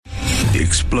The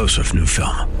explosive new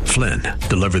film, Flynn,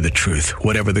 deliver the truth,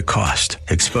 whatever the cost,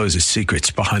 exposes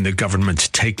secrets behind the government's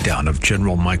takedown of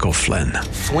General Michael Flynn.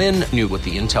 Flynn knew what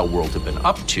the intel world had been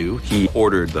up to. He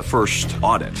ordered the first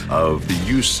audit of the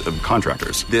use of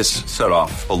contractors. This set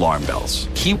off alarm bells.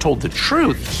 He told the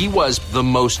truth. He was the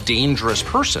most dangerous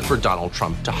person for Donald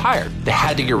Trump to hire. They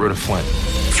had to get rid of Flynn.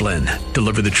 Flynn,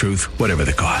 deliver the truth, whatever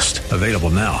the cost. Available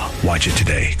now. Watch it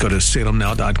today. Go to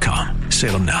salemnow.com.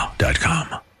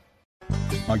 salemnow.com.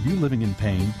 Are you living in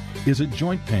pain? Is it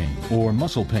joint pain or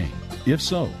muscle pain? If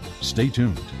so, stay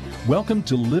tuned. Welcome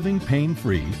to Living Pain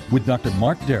Free with Dr.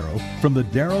 Mark Darrow from the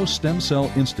Darrow Stem Cell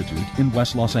Institute in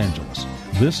West Los Angeles.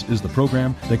 This is the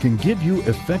program that can give you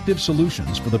effective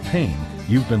solutions for the pain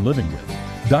you've been living with.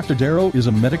 Dr. Darrow is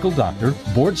a medical doctor,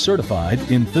 board certified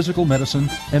in physical medicine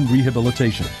and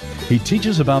rehabilitation. He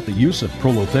teaches about the use of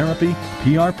prolotherapy,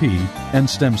 PRP, and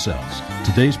stem cells.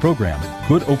 Today's program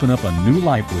could open up a new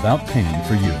life without pain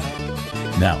for you.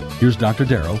 Now, here's Dr.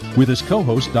 Darrow with his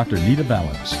co-host, Dr. Nita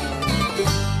Valens.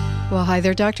 Well, hi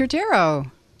there, Dr.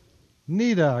 Darrow.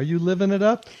 Nita, are you living it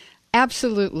up?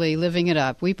 Absolutely living it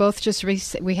up. We both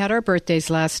we had our birthdays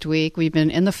last week. We've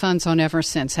been in the fun zone ever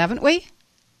since, haven't we?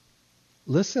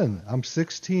 Listen, I'm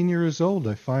 16 years old.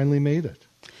 I finally made it.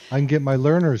 I can get my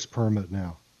learner's permit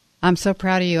now. I'm so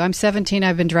proud of you. I'm 17.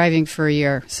 I've been driving for a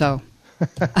year, so...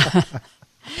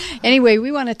 Anyway,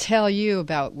 we want to tell you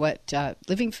about what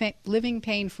Living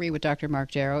Pain Free with Dr. Mark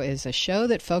Darrow is, a show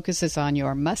that focuses on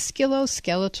your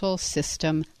musculoskeletal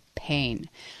system pain.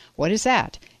 What is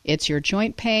that? It's your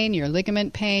joint pain, your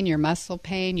ligament pain, your muscle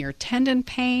pain, your tendon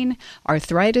pain,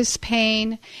 arthritis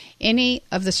pain, any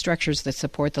of the structures that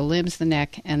support the limbs, the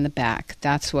neck, and the back.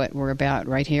 That's what we're about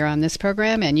right here on this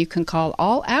program, and you can call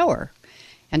all hour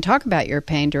and talk about your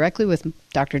pain directly with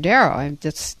Dr. Darrow.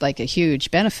 That's like a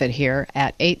huge benefit here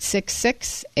at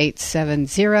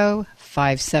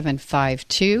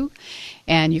 866-870-5752.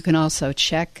 And you can also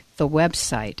check the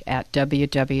website at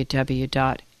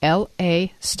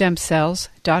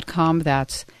www.lastemcells.com.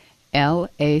 That's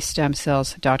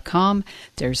lastemcells.com.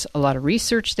 There's a lot of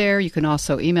research there. You can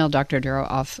also email Dr. Darrow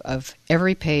off of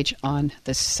every page on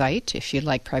the site if you'd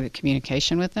like private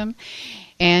communication with him.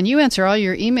 And you answer all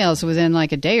your emails within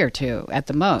like a day or two at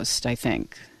the most, I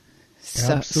think.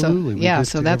 Absolutely.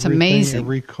 So that's amazing.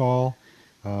 Every call.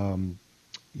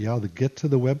 Get to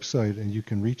the website and you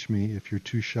can reach me if you're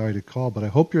too shy to call. But I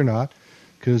hope you're not,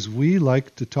 because we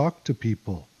like to talk to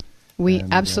people. We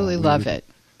absolutely love it.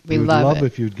 We would love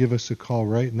if you'd give us a call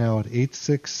right now at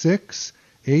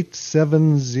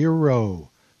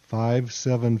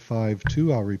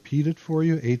 866-870-5752. I'll repeat it for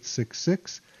you,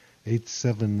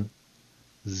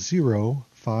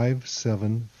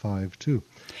 866-870-5752.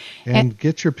 And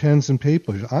get your pens and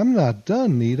papers. I'm not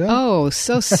done, Nita. Oh,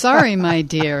 so sorry, my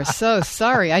dear. So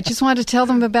sorry. I just wanted to tell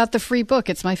them about the free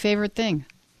book. It's my favorite thing.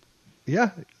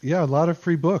 Yeah, a lot of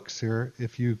free books here.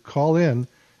 If you call in,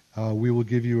 we will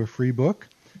give you a free book.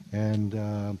 And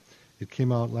it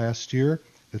came out last year.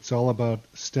 It's all about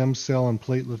stem cell and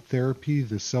platelet therapy.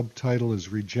 The subtitle is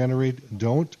Regenerate,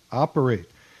 Don't Operate.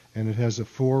 And it has a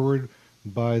foreword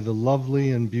by the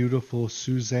lovely and beautiful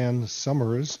Suzanne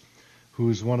Somers, who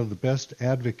is one of the best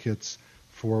advocates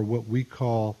for what we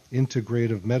call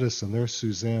integrative medicine. There's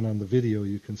Suzanne on the video.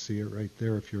 You can see it right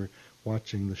there if you're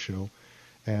watching the show.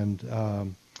 And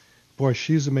boy,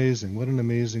 she's amazing. What an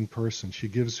amazing person. She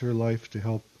gives her life to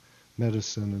help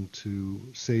medicine and to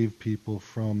save people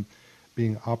from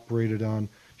being operated on.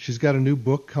 She's got a new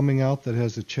book coming out that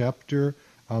has a chapter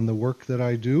on the work that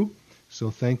I do. So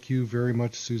thank you very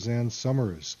much, Suzanne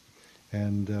Somers.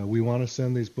 And we want to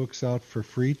send these books out for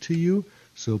free to you.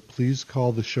 So please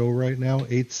call the show right now,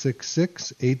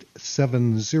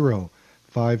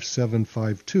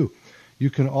 866-870-5752. You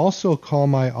can also call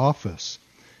my office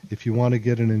if you want to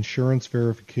get an insurance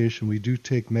verification. We do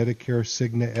take Medicare,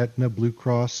 Cigna, Aetna, Blue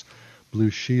Cross, Blue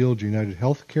Shield, United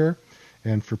Healthcare.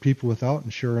 And for people without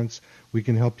insurance, we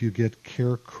can help you get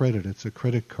Care Credit. It's a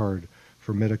credit card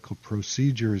for medical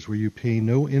procedures where you pay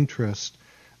no interest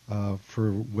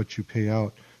for what you pay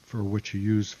out for what you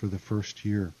use for the first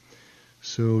year.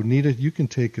 So, Nita, you can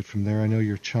take it from there. I know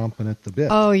you're chomping at the bit.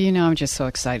 Oh, I'm just so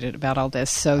excited about all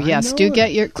this. So, yes,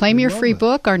 claim your free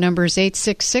book. Our number is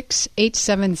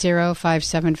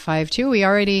 866-870-5752. We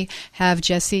already have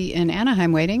Jesse in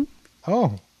Anaheim waiting.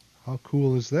 Oh, how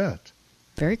cool is that?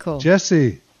 Very cool.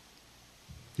 Jesse,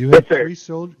 you had three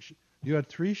shoulder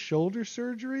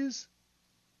surgeries?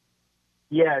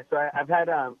 Yeah, so I've had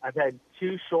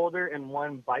 2 shoulder and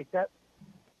 1 bicep.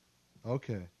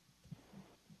 Okay.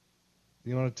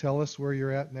 You want to tell us where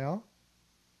you're at now?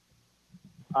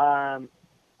 I'm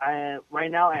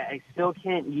right now I still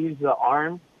can't use the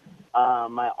arm.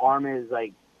 My arm is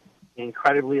like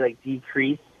incredibly like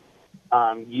decreased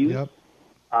use. Yep.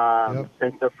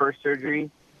 Since the first surgery.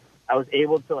 I was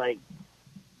able to like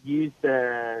use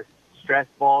the stress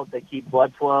ball to keep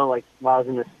blood flow like while I was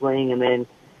in the sling, and then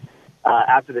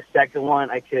after the second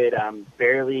one I could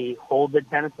barely hold the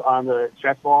tennis on the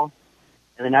stress ball,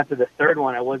 and then after the third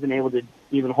one I wasn't able to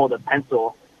even hold a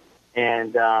pencil,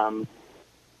 and I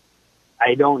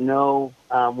don't know,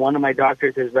 one of my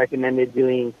doctors has recommended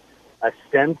doing a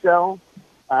stem cell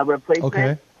replacement.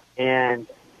 Okay. And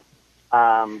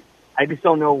I just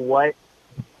don't know what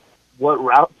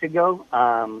route to go.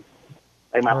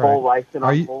 Like my whole life's been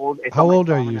on hold. How old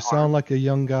are you? You sound like a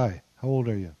young guy. How old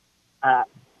are you?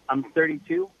 I'm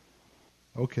 32.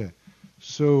 Okay.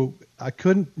 So I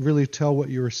couldn't really tell what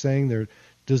you were saying there.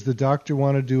 Does the doctor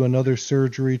want to do another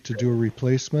surgery to do a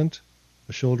replacement,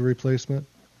 a shoulder replacement?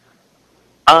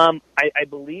 I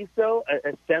believe so,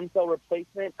 a stem cell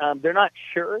replacement. They're not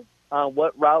sure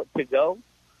what route to go,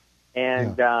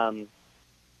 and so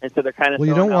they're kind of. Well,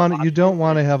 you don't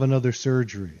want to have another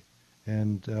surgery,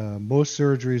 and most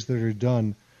surgeries that are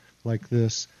done like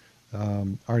this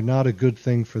are not a good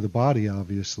thing for the body.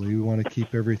 Obviously, we want to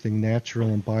keep everything natural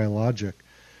and biologic.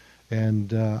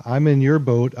 And I'm in your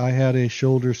boat. I had a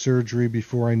shoulder surgery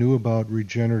before I knew about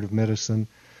regenerative medicine,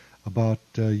 about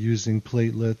using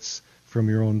platelets from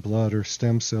your own blood or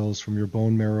stem cells from your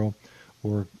bone marrow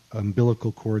or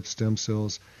umbilical cord stem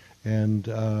cells. And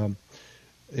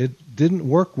it didn't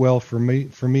work well for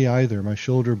me either. My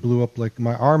shoulder blew up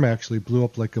my arm actually blew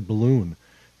up like a balloon,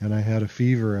 and I had a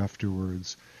fever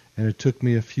afterwards. And it took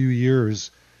me a few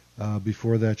years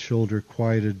before that shoulder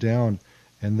quieted down.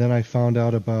 And then I found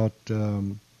out about,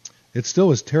 it still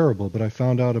was terrible, but I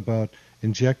found out about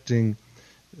injecting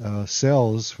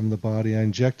cells from the body. I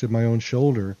injected my own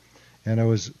shoulder, and I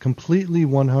was completely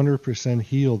 100%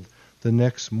 healed the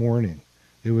next morning.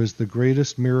 It was the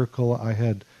greatest miracle I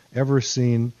had ever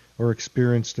seen or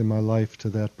experienced in my life to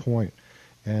that point.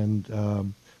 And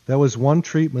that was one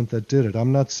treatment that did it.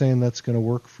 I'm not saying that's going to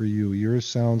work for you. Yours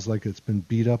sounds like it's been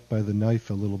beat up by the knife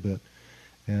a little bit.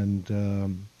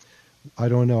 And I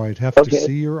don't know. I'd have to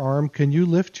see your arm. Can you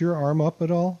lift your arm up at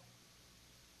all?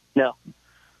 No.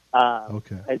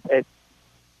 Okay.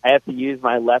 I have to use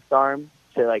my left arm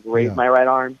to like raise my right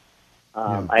arm.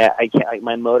 I can't. Like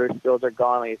my motor skills are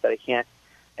gone. Like I said,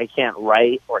 I can't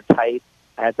write or type.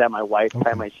 I have to have my wife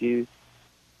tie my shoes.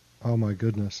 Oh my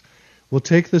goodness. Well,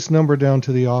 take this number down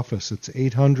to the office. It's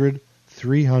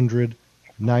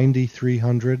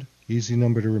 800-300-9300. Easy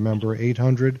number to remember.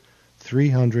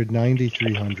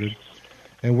 800-300-9300.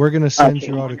 And we're going to send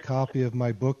you out a copy of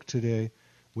my book today,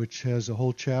 which has a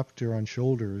whole chapter on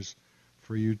shoulders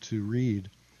for you to read.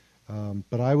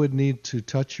 But I would need to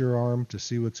touch your arm to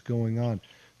see what's going on.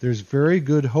 There's very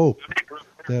good hope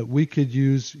that we could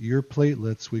use your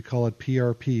platelets, we call it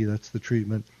PRP, that's the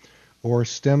treatment, or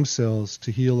stem cells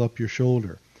to heal up your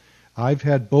shoulder. I've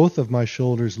had both of my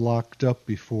shoulders locked up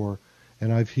before,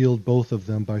 and I've healed both of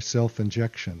them by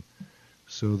self-injection.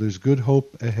 So there's good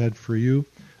hope ahead for you.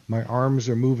 My arms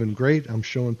are moving great. I'm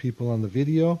showing people on the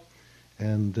video,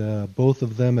 and both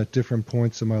of them at different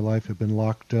points in my life have been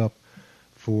locked up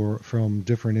from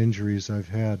different injuries I've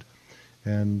had.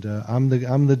 And I'm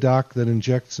the doc that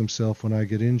injects himself when I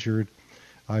get injured.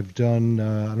 I've done,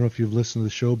 I don't know if you've listened to the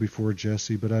show before,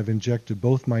 Jesse, but I've injected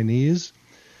both my knees.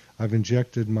 I've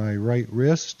injected my right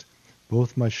wrist,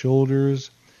 both my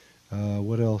shoulders.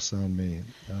 What else on me?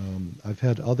 I've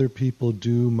had other people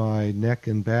do my neck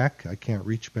and back. I can't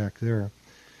reach back there.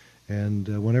 And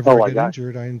whenever I get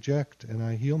injured, I inject and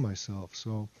I heal myself.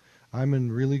 So I'm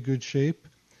in really good shape,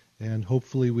 and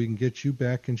hopefully we can get you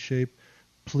back in shape.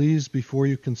 Please, before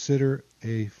you consider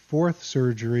a fourth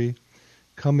surgery,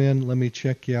 come in, let me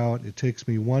check you out. It takes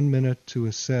me 1 minute to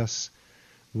assess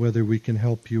whether we can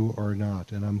help you or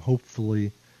not. And I'm hopeful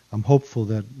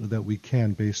that we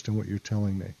can, based on what you're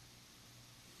telling me.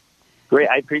 Great.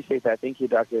 I appreciate that. Thank you,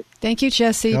 Doctor. Thank you,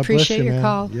 Jesse. God appreciate bless you, your man.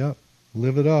 call. Yep.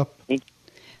 Live it up. Thank you.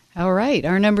 All right.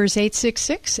 Our number is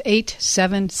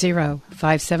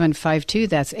 866-870-5752.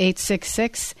 That's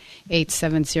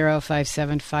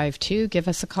 866-870-5752. Give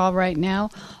us a call right now.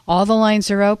 All the lines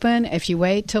are open. If you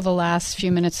wait till the last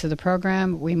few minutes of the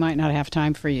program, we might not have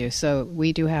time for you. So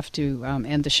we do have to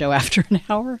end the show after an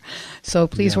hour. So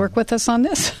please work with us on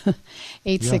this.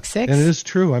 866. And it is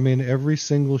true. I mean, every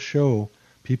single show,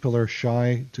 people are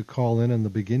shy to call in the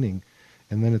beginning.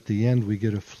 And then at the end, we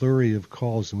get a flurry of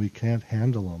calls, and we can't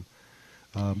handle them.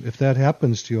 If that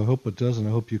happens to you, I hope it doesn't. I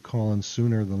hope you call in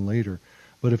sooner than later.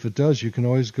 But if it does, you can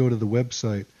always go to the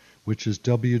website, which is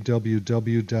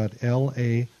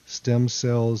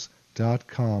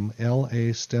www.lastemcells.com,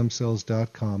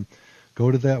 lastemcells.com. Go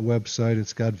to that website.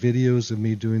 It's got videos of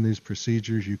me doing these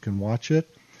procedures. You can watch it,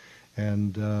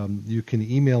 and you can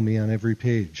email me on every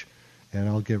page, and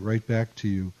I'll get right back to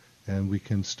you, and we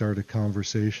can start a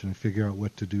conversation and figure out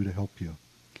what to do to help you.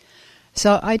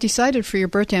 So I decided for your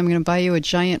birthday I'm going to buy you a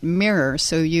giant mirror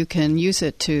so you can use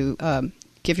it to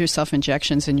give yourself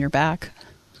injections in your back.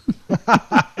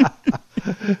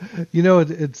 You know,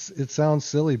 it sounds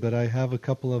silly, but I have a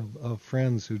couple of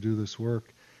friends who do this work,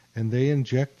 and they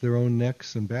inject their own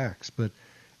necks and backs. But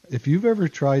if you've ever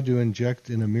tried to inject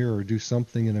in a mirror or do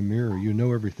something in a mirror, you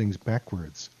know everything's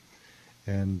backwards.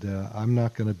 And I'm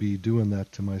not going to be doing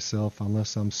that to myself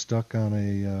unless I'm stuck on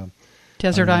a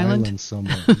desert island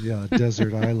somewhere. Yeah, a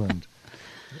desert island.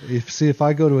 If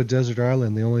I go to a desert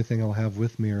island, the only thing I'll have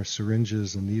with me are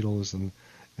syringes and needles and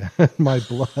my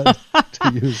blood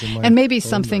to use in my and maybe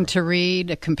something to read,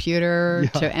 a computer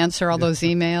to answer all those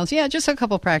emails. Yeah, just a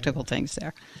couple practical things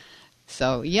there.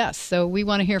 So, yes, so we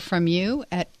want to hear from you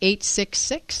at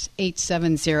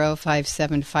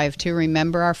 866-870-5752.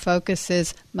 Remember, our focus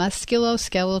is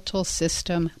musculoskeletal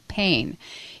system pain.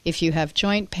 If you have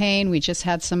joint pain, we just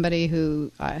had somebody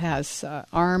who has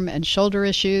arm and shoulder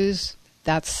issues.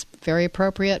 That's very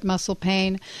appropriate, muscle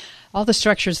pain. All the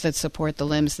structures that support the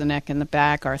limbs, the neck, and the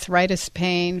back, arthritis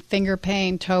pain, finger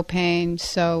pain, toe pain.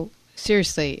 So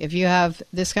seriously, if you have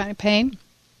this kind of pain,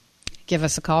 give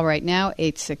us a call right now,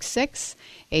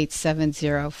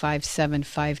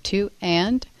 866-870-5752.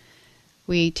 And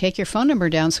we take your phone number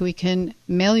down so we can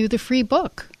mail you the free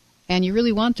book. And you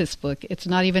really want this book. It's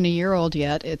not even a year old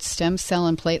yet. It's Stem Cell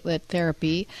and Platelet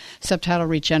Therapy, subtitle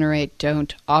Regenerate,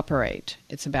 Don't Operate.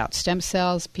 It's about stem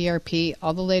cells, PRP,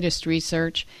 all the latest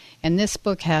research. And this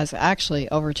book has actually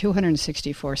over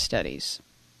 264 studies.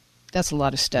 That's a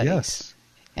lot of studies. Yes.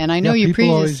 And I know you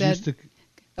previously said...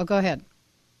 Oh, go ahead.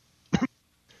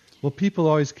 Well, people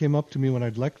always came up to me when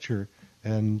I'd lecture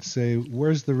and say,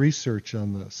 where's the research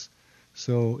on this?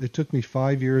 So it took me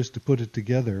 5 years to put it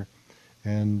together.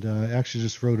 And I actually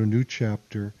just wrote a new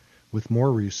chapter with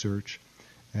more research.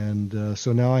 And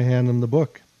so now I hand them the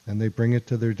book, and they bring it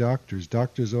to their doctors.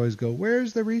 Doctors always go,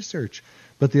 where's the research?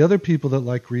 But the other people that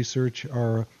like research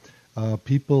are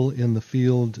people in the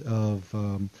field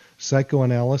of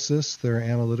psychoanalysis. They're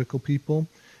analytical people,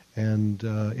 and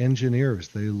engineers.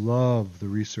 They love the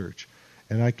research.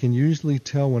 And I can usually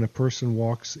tell when a person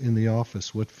walks in the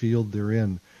office what field they're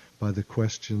in by the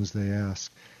questions they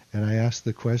ask. And I ask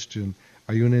the question,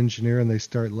 are you an engineer? And they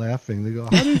start laughing. They go,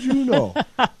 how did you know?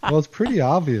 Well, it's pretty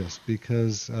obvious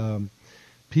because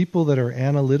people that are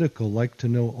analytical like to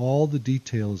know all the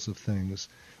details of things,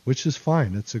 which is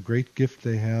fine. It's a great gift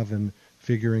they have in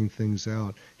figuring things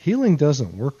out. Healing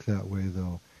doesn't work that way,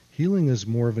 though. Healing is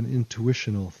more of an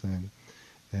intuitional thing.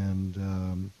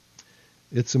 And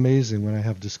it's amazing when I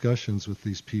have discussions with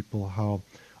these people how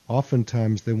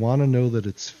oftentimes they want to know that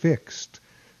it's fixed,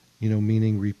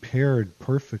 meaning repaired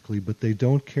perfectly, but they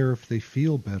don't care if they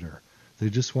feel better. They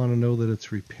just want to know that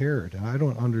it's repaired. And I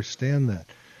don't understand that.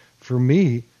 For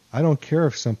me, I don't care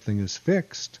if something is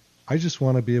fixed. I just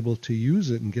want to be able to use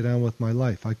it and get on with my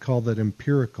life. I call that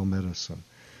empirical medicine.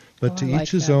 But to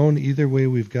each his own. Either way,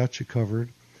 we've got you covered.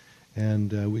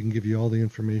 And we can give you all the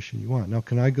information you want. Now,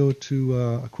 can I go to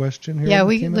a question here?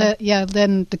 Yeah,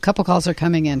 then the couple calls are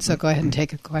coming in, so go ahead and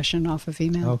take a question off of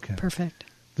email. Okay. Perfect.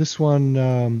 This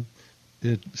one,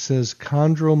 it says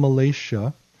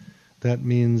chondromalacia. That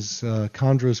means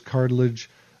chondros, cartilage.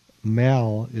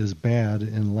 Mal is bad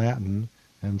in Latin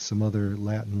and some other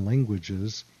Latin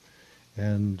languages.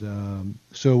 And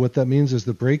so what that means is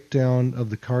the breakdown of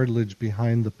the cartilage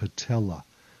behind the patella.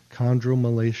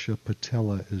 Chondromalacia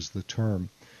patella is the term.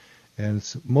 And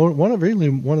it's one of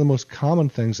the most common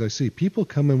things I see. People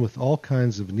come in with all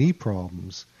kinds of knee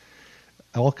problems,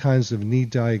 all kinds of knee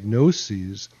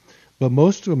diagnoses, but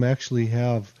most of them actually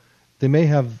they may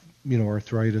have,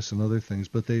 arthritis and other things,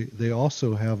 but they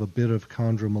also have a bit of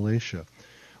chondromalacia,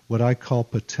 what I call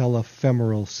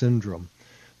patellofemoral syndrome.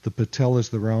 The patella is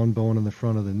the round bone in the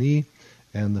front of the knee,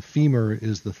 and the femur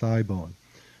is the thigh bone.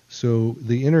 So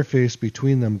the interface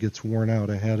between them gets worn out.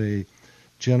 I had a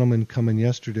gentleman come in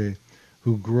yesterday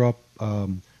who grew up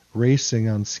racing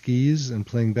on skis and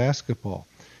playing basketball.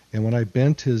 And when I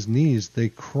bent his knees, they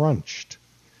crunched.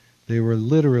 They were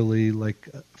literally like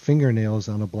fingernails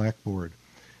on a blackboard.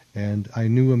 And I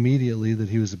knew immediately that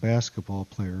he was a basketball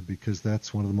player because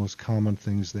that's one of the most common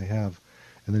things they have.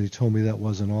 And then he told me that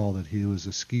wasn't all, that he was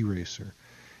a ski racer.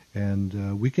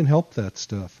 And we can help that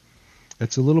stuff.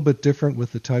 It's a little bit different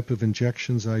with the type of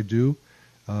injections I do.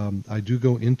 I do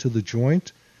go into the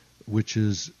joint, which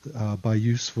is by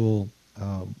useful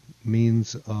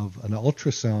means of an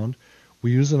ultrasound.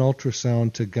 We use an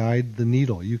ultrasound to guide the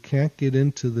needle. You can't get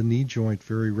into the knee joint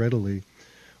very readily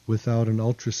without an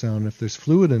ultrasound. If there's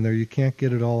fluid in there, you can't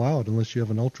get it all out unless you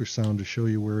have an ultrasound to show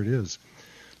you where it is.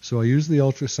 So I use the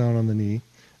ultrasound on the knee.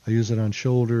 I use it on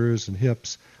shoulders and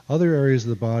hips. Other areas of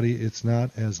the body, it's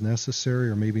not as necessary,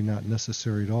 or maybe not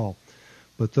necessary at all.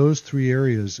 But those three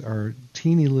areas are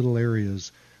teeny little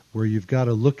areas where you've got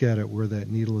to look at it where that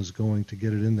needle is going to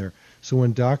get it in there. So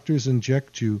when doctors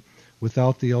inject you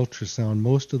without the ultrasound,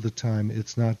 most of the time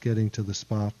it's not getting to the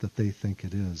spot that they think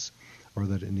it is or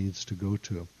that it needs to go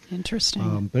to.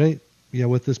 Interesting.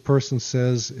 What this person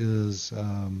says is,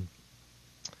 I'm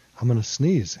going to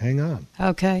sneeze. Hang on.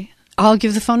 Okay. I'll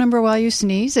give the phone number while you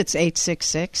sneeze. It's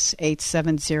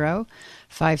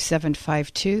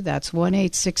 866-870-5752. That's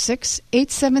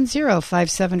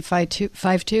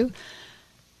 1-866-870-5752.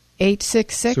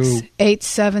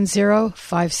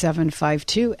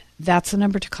 866-870-5752. That's the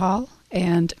number to call.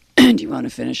 And do you want to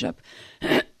finish up?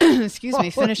 Excuse me.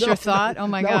 Finish your thought? Oh,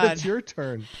 my God. Now it's your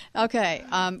turn. Okay.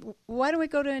 Why don't we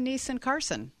go to Anise and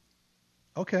Carson?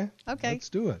 Okay. Let's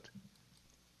do it.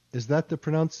 Is that the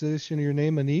pronunciation of your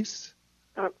name, Anise?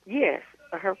 Yes.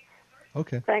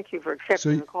 Okay. Thank you for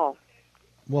accepting the call.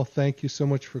 Well, thank you so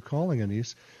much for calling,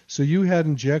 Anise. So you had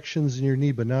injections in your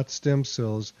knee, but not stem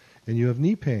cells, and you have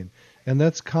knee pain. And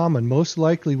that's common. Most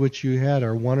likely what you had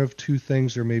are one of two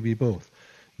things or maybe both.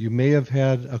 You may have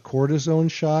had a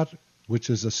cortisone shot, which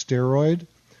is a steroid,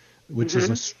 which is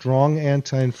a strong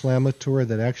anti-inflammatory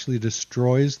that actually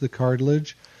destroys the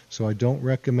cartilage. So I don't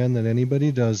recommend that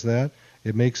anybody does that.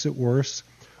 It makes it worse.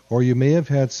 Or you may have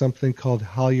had something called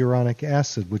hyaluronic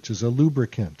acid, which is a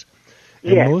lubricant.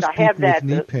 And yes, most I have that.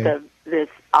 This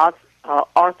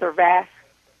Arthrovasc.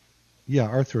 Yeah,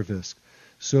 Arthrovisc.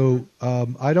 So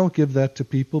I don't give that to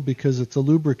people because it's a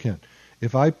lubricant.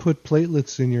 If I put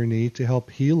platelets in your knee to help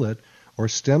heal it, or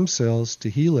stem cells to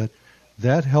heal it,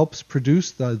 that helps produce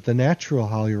the natural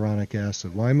hyaluronic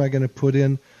acid. Why am I going to put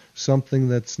in something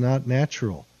that's not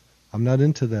natural? I'm not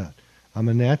into that. I'm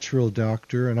a natural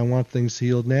doctor, and I want things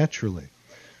healed naturally.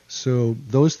 So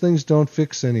those things don't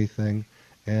fix anything.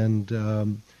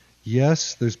 And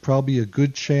yes, there's probably a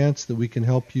good chance that we can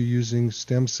help you using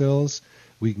stem cells.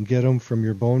 We can get them from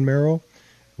your bone marrow,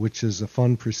 which is a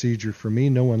fun procedure for me.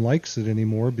 No one likes it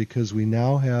anymore because we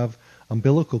now have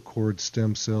umbilical cord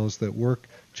stem cells that work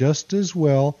just as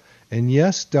well. And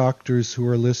yes, doctors who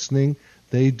are listening,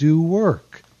 they do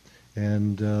work.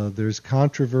 And there's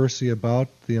controversy about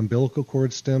the umbilical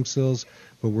cord stem cells,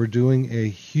 but we're doing a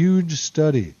huge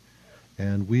study.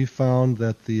 And we found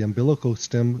that the umbilical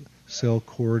stem cell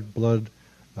cord blood,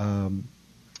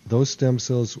 those stem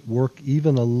cells work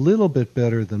even a little bit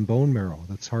better than bone marrow.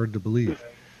 That's hard to believe.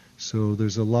 So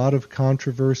there's a lot of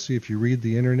controversy. If you read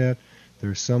the internet,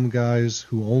 there's some guys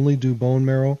who only do bone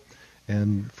marrow,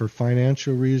 and for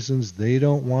financial reasons, they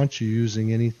don't want you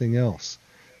using anything else.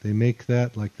 They make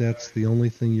that like that's the only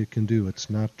thing you can do.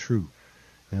 It's not true.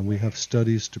 And we have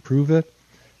studies to prove it.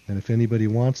 And if anybody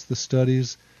wants the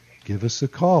studies, give us a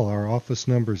call. Our office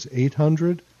number is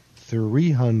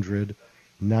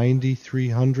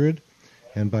 800-300-9300.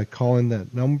 And by calling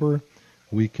that number,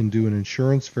 we can do an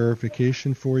insurance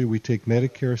verification for you. We take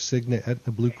Medicare, Cigna,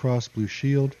 Aetna, Blue Cross, Blue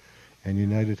Shield, and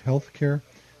United Healthcare.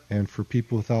 And for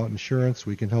people without insurance,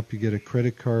 we can help you get a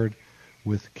credit card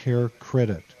with Care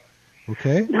Credit.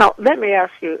 Okay? Now, let me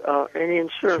ask you an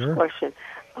insurance question.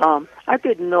 I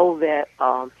didn't know that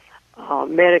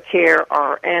Medicare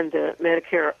and the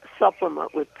Medicare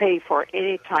supplement would pay for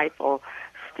any type of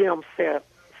stem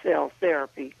cell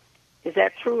therapy. Is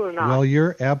that true or not? Well,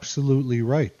 you're absolutely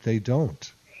right. They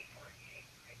don't.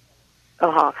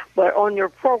 But on your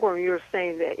program, you're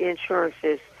saying that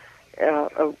insurances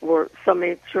some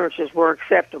insurances were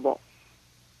acceptable.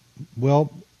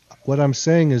 Well, what I'm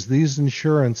saying is these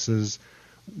insurances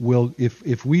will,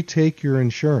 if we take your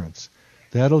insurance,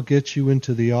 that'll get you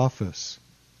into the office.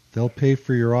 They'll pay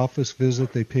for your office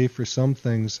visit. They pay for some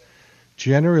things.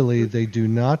 Generally, they do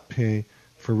not pay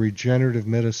for regenerative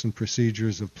medicine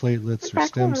procedures of platelets or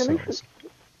stem cells.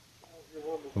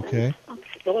 Okay?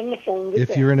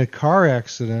 If you're in a car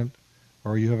accident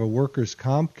or you have a workers'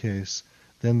 comp case,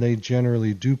 then they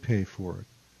generally do pay for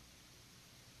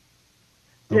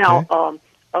it. Okay? Now,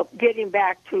 getting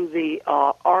back to the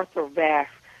Arthrovasc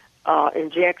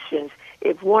injections,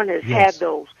 if one has had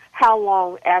those, how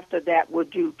long after that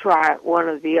would you try one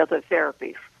of the other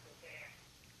therapies?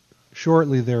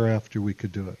 Shortly thereafter, we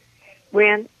could do it.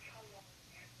 When?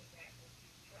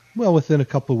 Well, within a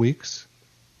couple of weeks.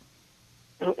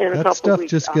 That stuff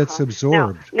just gets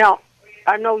absorbed. Now,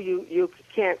 I know you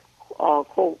can't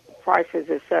quote prices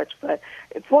as such, but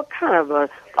what kind of a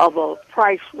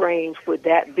price range would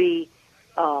that be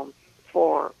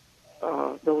for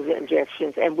those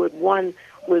injections? And would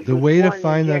the way to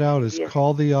find that out is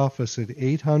call the office at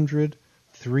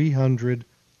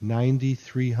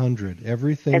 800-300-9300.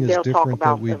 Everything is different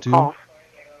that we do. Cost.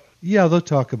 Yeah, they'll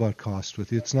talk about cost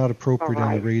with you. It's not appropriate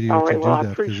on the radio to do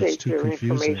that because it's too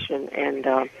confusing. And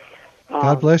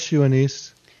God bless you,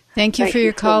 Anise. Thank you for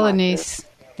your call, Anise.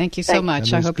 Thank you so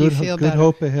much. I hope you feel better. Good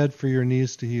hope ahead for your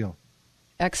knees to heal.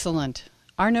 Excellent.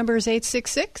 Our number is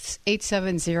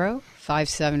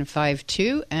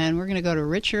 866-870-5752, and we're going to go to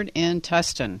Richard in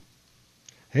Tustin.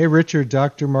 Hey, Richard,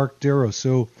 Dr. Mark Darrow.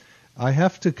 So I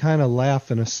have to kind of laugh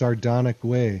in a sardonic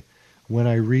way when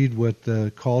I read what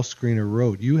the call screener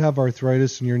wrote. You have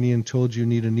arthritis in your knee and told you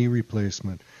need a knee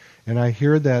replacement. And I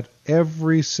hear that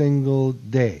every single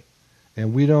day.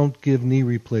 And we don't give knee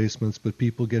replacements, but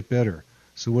people get better.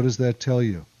 So what does that tell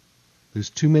you? There's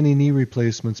too many knee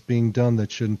replacements being done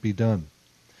that shouldn't be done.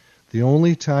 The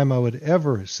only time I would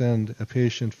ever send a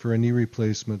patient for a knee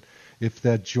replacement if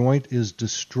that joint is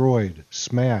destroyed,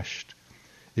 smashed.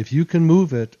 If you can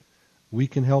move it, we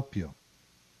can help you.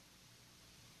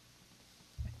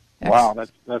 Wow,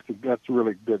 that's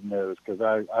really good news, because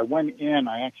I went in,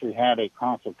 I actually had a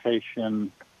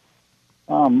consultation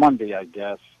Monday, I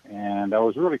guess, and I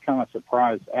was really kind of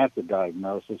surprised at the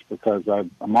diagnosis because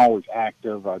I'm always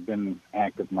active. I've been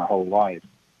active my whole life.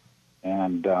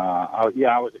 And,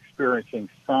 I was experiencing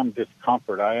some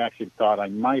discomfort. I actually thought I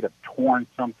might have torn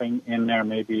something in there,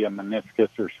 maybe a meniscus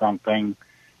or something.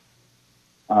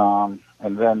 And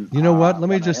then... You know what? Let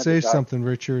me just say something,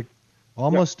 Richard.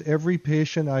 Almost every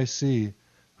patient I see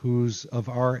who's of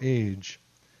our age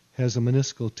has a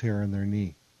meniscal tear in their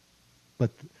knee.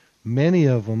 But many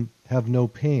of them have no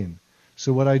pain.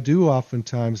 So what I do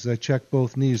oftentimes is I check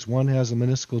both knees. One has a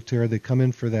meniscal tear. They come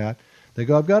in for that. They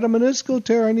go, I've got a meniscal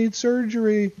tear, I need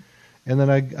surgery. And then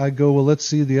I go, well, let's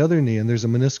see the other knee. And there's a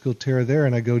meniscal tear there.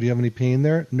 And I go, do you have any pain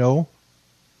there? No.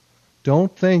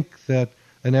 Don't think that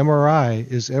an MRI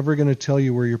is ever going to tell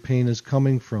you where your pain is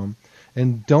coming from.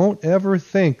 And don't ever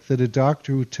think that a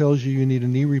doctor who tells you need a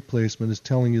knee replacement is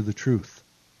telling you the truth.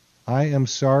 I am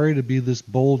sorry to be this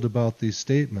bold about these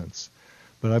statements,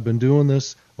 but I've been doing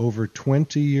this over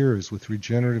 20 years with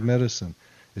regenerative medicine.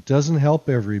 It doesn't help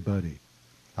everybody.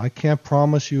 I can't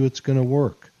promise you it's going to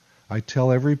work. I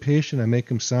tell every patient, I make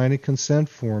them sign a consent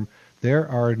form. There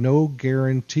are no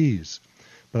guarantees.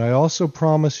 But I also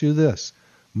promise you this.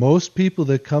 Most people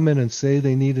that come in and say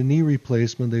they need a knee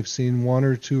replacement, they've seen 1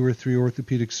 or 2 or 3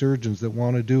 orthopedic surgeons that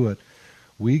want to do it.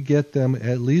 We get them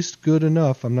at least good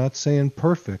enough. I'm not saying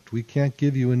perfect. We can't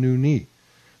give you a new knee.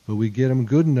 But we get them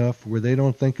good enough where they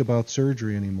don't think about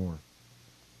surgery anymore.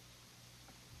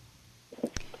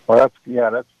 Well,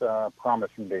 that's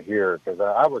promising to hear, because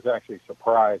I was actually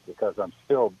surprised because I'm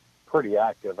still pretty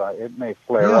active. It may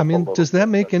flare up. Yeah, I mean, does that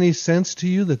make any sense to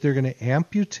you that they're going to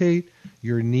amputate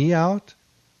your knee out?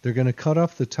 They're going to cut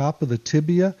off the top of the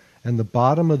tibia and the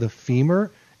bottom of the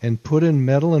femur and put in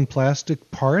metal and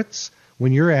plastic parts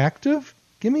when you're active?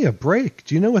 Give me a break.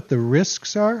 Do you know what the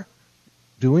risks are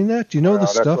doing that? Do you know the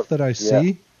stuff that I see?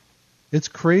 Yeah. It's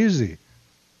crazy.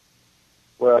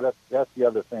 Well, that's the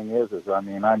other thing is I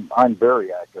mean, I'm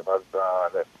very active.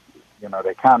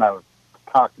 They kind of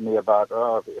talk to me about,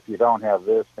 if you don't have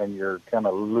this, then you're going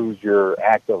to lose your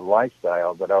active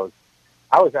lifestyle. But I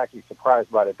was actually surprised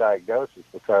by the diagnosis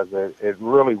because it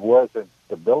really wasn't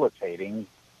debilitating.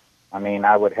 I mean,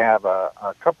 I would have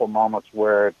a couple moments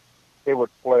where it would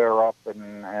flare up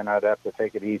and I'd have to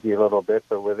take it easy a little bit,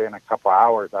 but within a couple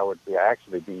hours I would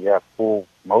actually be full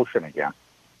motion again.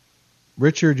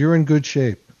 Richard, you're in good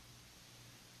shape.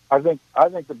 I think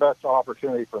the best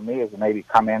opportunity for me is to maybe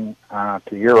come in to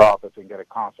your office and get a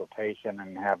consultation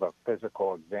and have a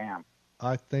physical exam.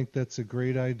 I think that's a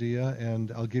great idea,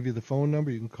 and I'll give you the phone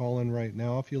number. You can call in right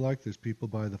now if you like. There's people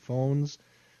by the phones.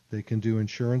 They can do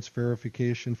insurance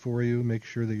verification for you, make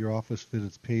sure that your office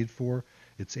visit's paid for.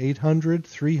 It's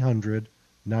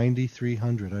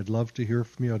 800-300-9300. I'd love to hear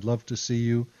from you. I'd love to see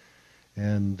you.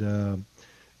 And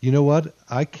you know what?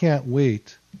 I can't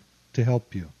wait to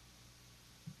help you.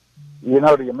 You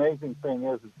know, the amazing thing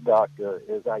is, Doctor,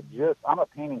 is I'm a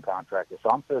painting contractor,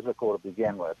 so I'm physical to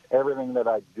begin with. Everything that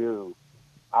I do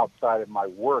outside of my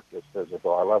work is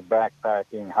physical. I love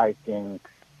backpacking, hiking,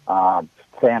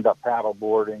 stand-up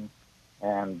paddleboarding,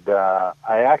 and I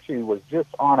actually was just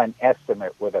on an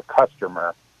estimate with a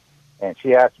customer, and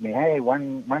she asked me, hey,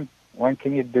 when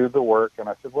can you do the work? And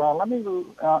I said, well, I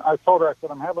told her, I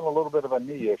said, I'm having a little bit of a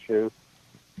knee issue.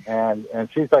 And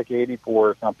she's like 84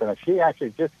 or something. And she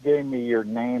actually just gave me your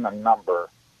name and number.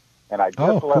 and I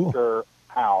just left her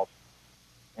house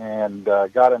and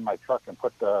got in my truck and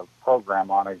put the program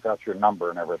on it, got your number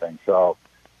and everything. So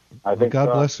I think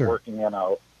God bless her. Working in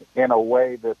a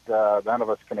way that none of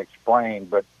us can explain.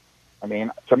 But, I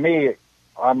mean, to me,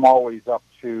 I'm always up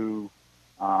to,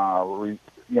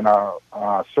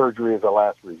 surgery as a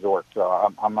last resort.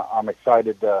 So I'm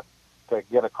excited to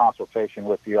get a consultation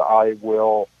with you. I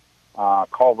will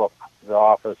call the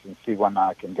office and see when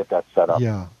I can get that set up.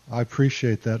 Yeah, I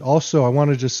appreciate that. Also, I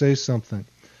wanted to say something.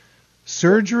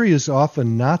 Surgery is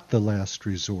often not the last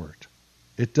resort.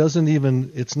 It's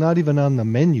not even on the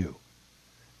menu.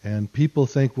 And people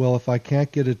think, well, if I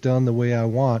can't get it done the way I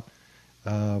want,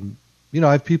 I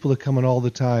have people that come in all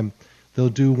the time. They'll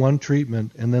do one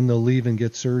treatment and then they'll leave and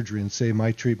get surgery and say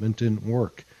my treatment didn't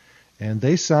work. And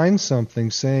they sign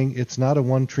something saying it's not a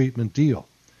one treatment deal.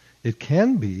 It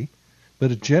can be, but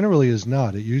it generally is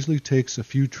not. It usually takes a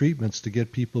few treatments to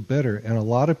get people better. And a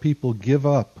lot of people give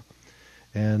up.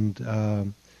 And,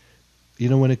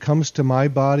 when it comes to my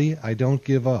body, I don't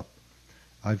give up.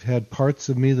 I've had parts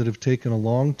of me that have taken a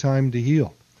long time to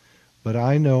heal. But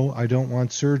I know I don't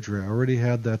want surgery. I already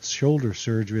had that shoulder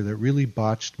surgery that really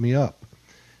botched me up.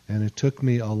 And it took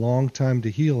me a long time to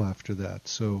heal after that.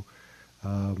 So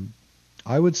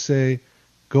I would say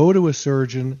go to a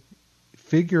surgeon,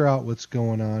 figure out what's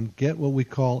going on, get what we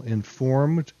call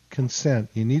informed consent.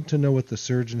 You need to know what the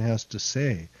surgeon has to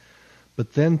say.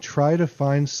 But then try to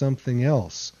find something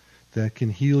else that can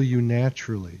heal you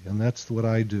naturally. And that's what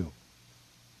I do.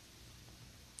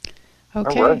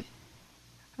 Okay. Right.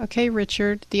 Okay,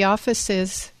 Richard. The office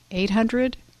is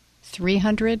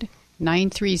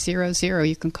 800-300-9300.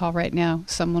 You can call right now.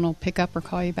 Someone will pick up or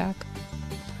call you back.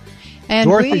 And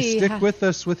Dorothy, stick with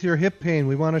us with your hip pain.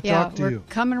 We want to talk to you.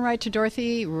 We're coming right to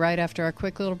Dorothy right after our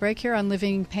quick little break here on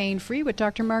Living Pain Free with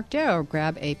Dr. Mark Darrow.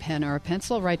 Grab a pen or a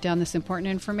pencil, write down this important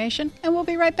information, and we'll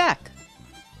be right back.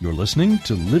 You're listening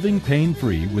to Living Pain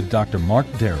Free with Dr. Mark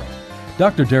Darrow.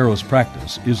 Dr. Darrow's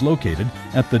practice is located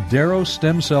at the Darrow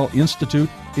Stem Cell Institute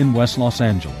in West Los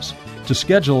Angeles. To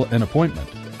schedule an appointment,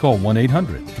 call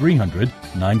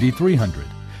 1-800-300-9300.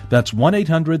 That's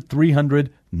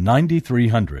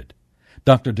 1-800-300-9300.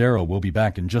 Dr. Darrow will be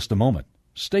back in just a moment.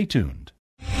 Stay tuned.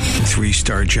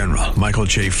 3-star General Michael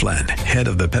J. Flynn, head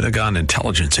of the Pentagon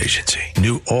Intelligence Agency,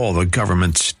 knew all the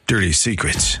government's dirty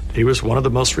secrets. He was one of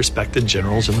the most respected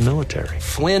generals in the military.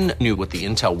 Flynn knew what the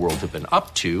intel world had been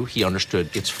up to. He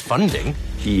understood its funding.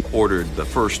 He ordered the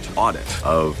first audit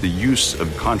of the use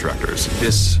of contractors.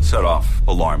 This set off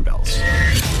alarm bells.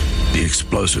 The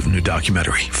explosive new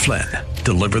documentary, Flynn,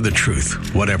 Deliver the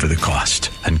Truth, Whatever the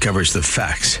Cost, uncovers the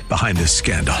facts behind this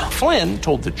scandal. Flynn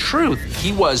told the truth.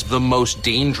 He was the most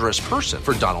dangerous person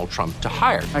for Donald Trump to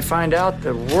hire. I find out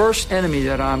the worst enemy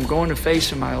that I'm going to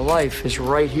face in my life is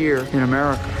right here in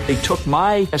America. They took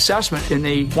my assessment and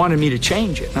they wanted me to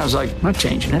change it. And I was like, I'm not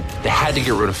changing it. They had to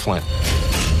get rid of Flynn.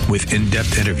 With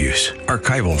in-depth interviews,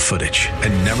 archival footage,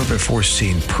 and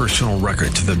never-before-seen personal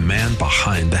records of the man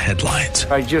behind the headlines.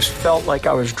 I just felt like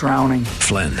I was drowning.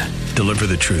 Flynn, Deliver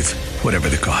the Truth, Whatever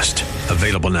the Cost.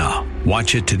 Available now.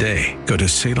 Watch it today. Go to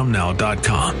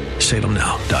salemnow.com.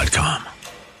 salemnow.com.